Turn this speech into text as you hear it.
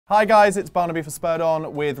Hi guys, it's Barnaby for Spurred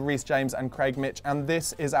On with Reece James and Craig Mitch, and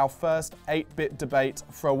this is our first 8-bit debate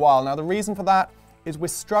for a while. Now the reason for that is we're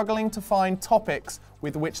struggling to find topics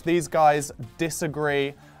with which these guys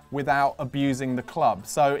disagree without abusing the club.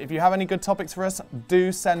 So if you have any good topics for us,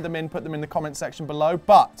 do send them in, put them in the comment section below.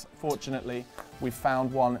 But fortunately, we've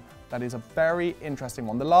found one that is a very interesting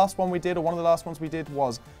one. The last one we did, or one of the last ones we did,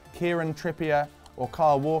 was Kieran Trippier or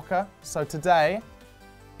Kyle Walker. So today,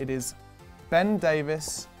 it is Ben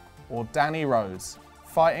Davies or Danny Rose.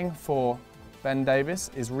 Fighting for Ben Davies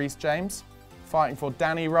is Reece James. Fighting for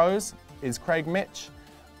Danny Rose is Craig Mitch.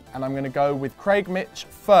 And I'm going to go with Craig Mitch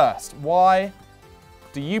first. Why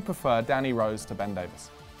do you prefer Danny Rose to Ben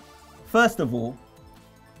Davies? First of all,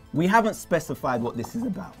 we haven't specified what this is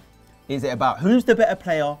about. Is it about who's the better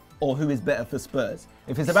player or who is better for Spurs?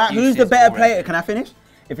 If it's about who's the better player, can I finish?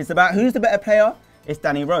 If it's about who's the better player, it's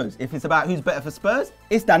Danny Rose. If it's about who's better for Spurs,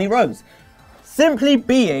 it's Danny Rose. Simply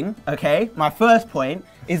being, okay, my first point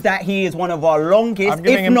is that he is one of our longest,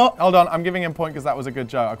 Hold on, I'm giving him a point because that was a good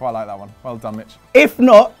joke. I quite like that one. Well done, Mitch. If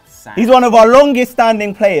not, he's one of our longest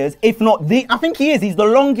standing players, if not the, I think he is. He's the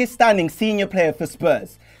longest standing senior player for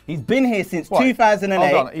Spurs. He's been here since 2008.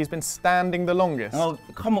 Hold on, he's been standing the longest. Oh,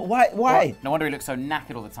 come on, why? What? No wonder he looks so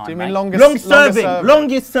knackered all the time. Do you mean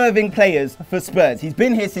longest serving players for Spurs. He's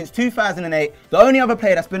been here since 2008. The only other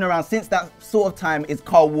player that's been around since that sort of time is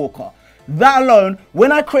Kyle Walker. That alone,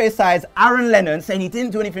 when I criticised Aaron Lennon saying he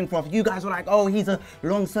didn't do anything for us, you guys were like, oh, he's a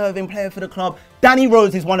long-serving player for the club. Danny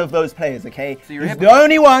Rose is one of those players, okay? So he's the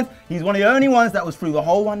only one, he's one of the only ones that was through the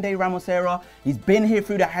whole one-day Ramos era. He's been here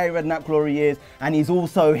through the Harry Redknapp glory years, and he's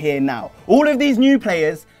also here now. All of these new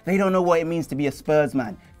players, they don't know what it means to be a Spurs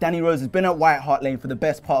man. Danny Rose has been at White Hart Lane for the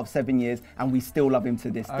best part of 7 years, and we still love him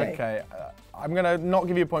to this day. Okay. I'm going to not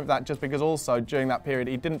give you a point for that just because also during that period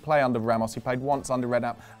he didn't play under Ramos, he played once under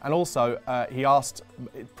Redknapp, and also he asked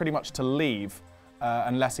pretty much to leave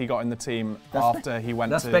unless he got in the team after he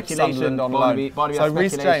went to Sunderland on loan. So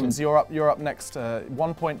Reece James, you're up next.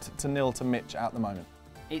 1 point to 0 to Mitch at the moment.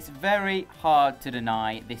 It's very hard to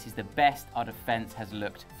deny this is the best our defence has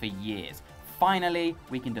looked for years. Finally,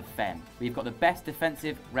 we can defend. We've got the best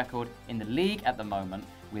defensive record in the league at the moment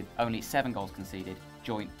with only 7 goals conceded,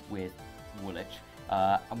 joint with Woolwich.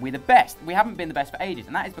 And we're the best. We haven't been the best for ages,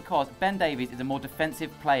 and that is because Ben Davies is a more defensive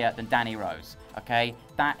player than Danny Rose. Okay,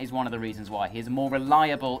 that is one of the reasons why. He is more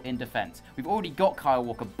reliable in defence. We've already got Kyle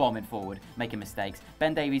Walker bombing forward, making mistakes.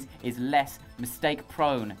 Ben Davies is less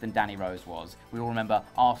mistake-prone than Danny Rose was. We all remember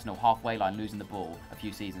Arsenal halfway line losing the ball a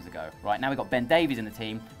few seasons ago. Right now we've got Ben Davies in the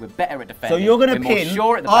team. We're better at defending. So you're going to pin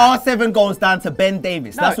our 7 goals down to Ben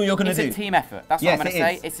Davies. No, that's what you're going to do. It's a team effort. That's what I'm going to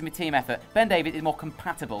say. It's a team effort. Ben Davies is more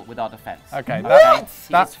compatible with our defence. Okay,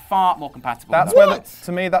 that's far more compatible. That's where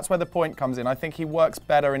to me, that's where the point comes in. I think he works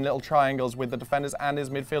better in little triangles with the defenders and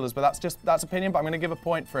his midfielders, but that's opinion, but I'm going to give a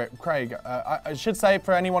point for it. Craig, I should say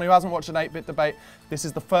for anyone who hasn't watched an 8-bit debate, this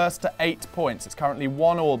is the first to 8 points. It's currently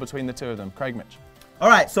 1-1 between the two of them. Craig Mitch. All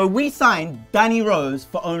right, so we signed Danny Rose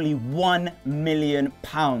for only £1 million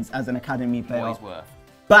as an academy player. What he's worth.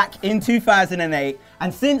 Back in 2008,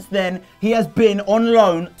 and since then he has been on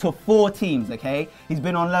loan to 4 teams. Okay, he's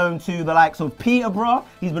been on loan to the likes of Peterborough.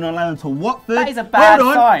 He's been on loan to Watford. That is a bad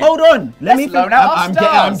sign. Hold on. Let me loan out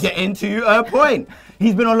I'm getting to a point.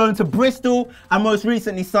 He's been on loan to Bristol and most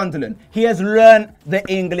recently Sunderland. He has learned the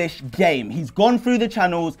English game. He's gone through the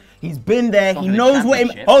channels. He's been there. He knows what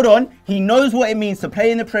it. Hold on. He knows what it means to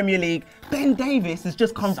play in the Premier League. Ben Davies has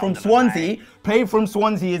just come from Swansea. Played from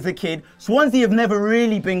Swansea as a kid. Swansea have never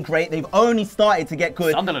really been great. They've only started to get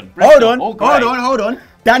good. Sunderland, Bristol, hold on.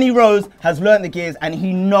 Danny Rose has learned the gears and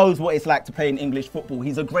he knows what it's like to play in English football.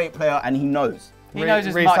 He's a great player and he knows. He knows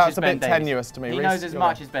as much as Ben Davies. That's a bit tenuous to me. He knows as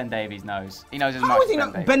much as Ben Davies knows. He knows as much as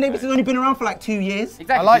Ben Davies. Ben Davies has only been around for like 2 years.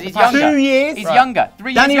 Exactly. He's younger. 2 years. He's younger.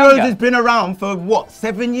 3 years Danny younger. Rose has been around for what,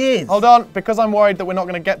 7 years? Hold on, because I'm worried that we're not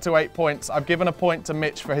going to get to 8 points. I've given a point to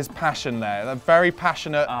Mitch for his passion there. A very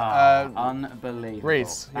passionate. Unbelievable.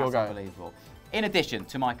 Reece, your go. Unbelievable. In addition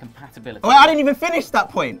to my compatibility. Oh, I didn't even finish that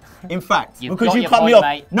point. In fact, because you cut me off.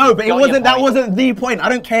 Mate. No, but it wasn't. That wasn't the point. I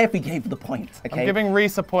don't care if he gave the point. Okay. I'm giving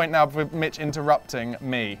Reece a point now for Mitch interrupting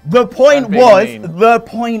me. The point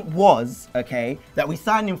was, okay, that we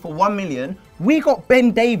signed him for 1 million. We got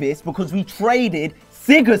Ben Davies because we traded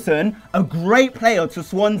Sigurdsson, a great player, to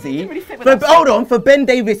Swansea. For Ben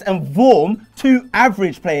Davies and Vorm, 2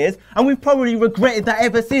 average players, and we've probably regretted that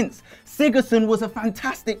ever since. Sigurdsson was a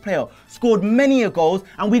fantastic player, scored many goals,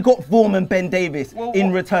 and we got Vorm and Ben Davies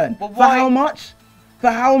in return. For how much?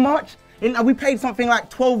 For how much? We paid something like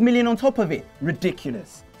 12 million on top of it.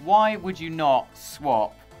 Ridiculous. Why would you not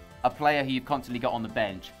swap a player who you've constantly got on the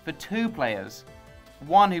bench for 2 players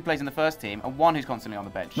one who plays in the first team and one who's constantly on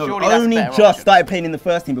the bench. No, Surely that's only a better just option. started playing in the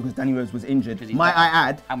first team because Danny Rose was injured. Might I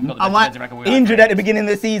add, injured at the beginning of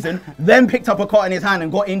the season, then picked up a cot in his hand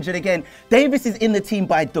and got injured again. Davies is in the team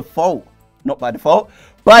by default. Not by default,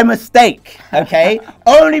 by mistake, okay?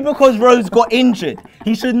 Only because Rose got injured.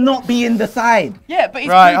 He should not be in the side. Yeah, but he's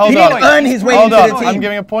right, hold he on. didn't earn his way into the team. I'm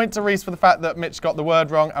giving a point to Reece for the fact that Mitch got the word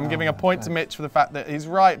wrong. I'm giving a point to Mitch for the fact that he's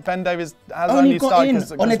right. Ben Davies has only started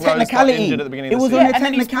because on a technicality. Rose got injured at the beginning It of was the on season. a and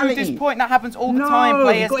then he's proved his point. That happens all the time.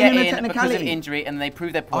 Players get in because of injury and they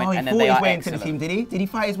prove their point and then they are excellent. excellent. Into the team, did he? Did he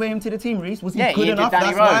fight his way into the team, Reece? Was he Yeah, good he enough? did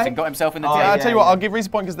Danny Rose and got himself in the team. I'll tell you what, I'll give Reece a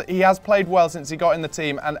point because he has played well since he got in the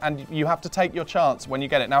team, and you have to take your chance when you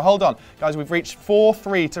get it. Now, hold on. Guys, we've reached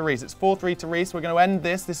 4-3 to Reece. It's 4-3 to Reece. We're going to end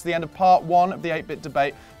this. This is the end of part 1 of the 8-bit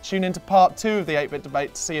debate. Tune into part 2 of the 8-bit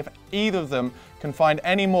debate to see if either of them can find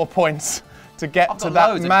any more points to get to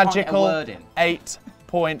that magical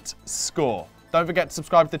 8-point score. Don't forget to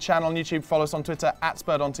subscribe to the channel on YouTube, follow us on Twitter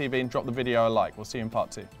 @SpurredOnTV, and drop the video a like. We'll see you in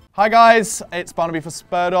part 2. Hi guys, it's Barnaby for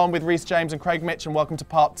Spurred On with Reece James and Craig Mitch, and welcome to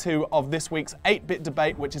part 2 of this week's 8-bit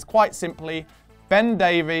debate, which is quite simply Ben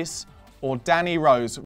Davies or Danny Rose.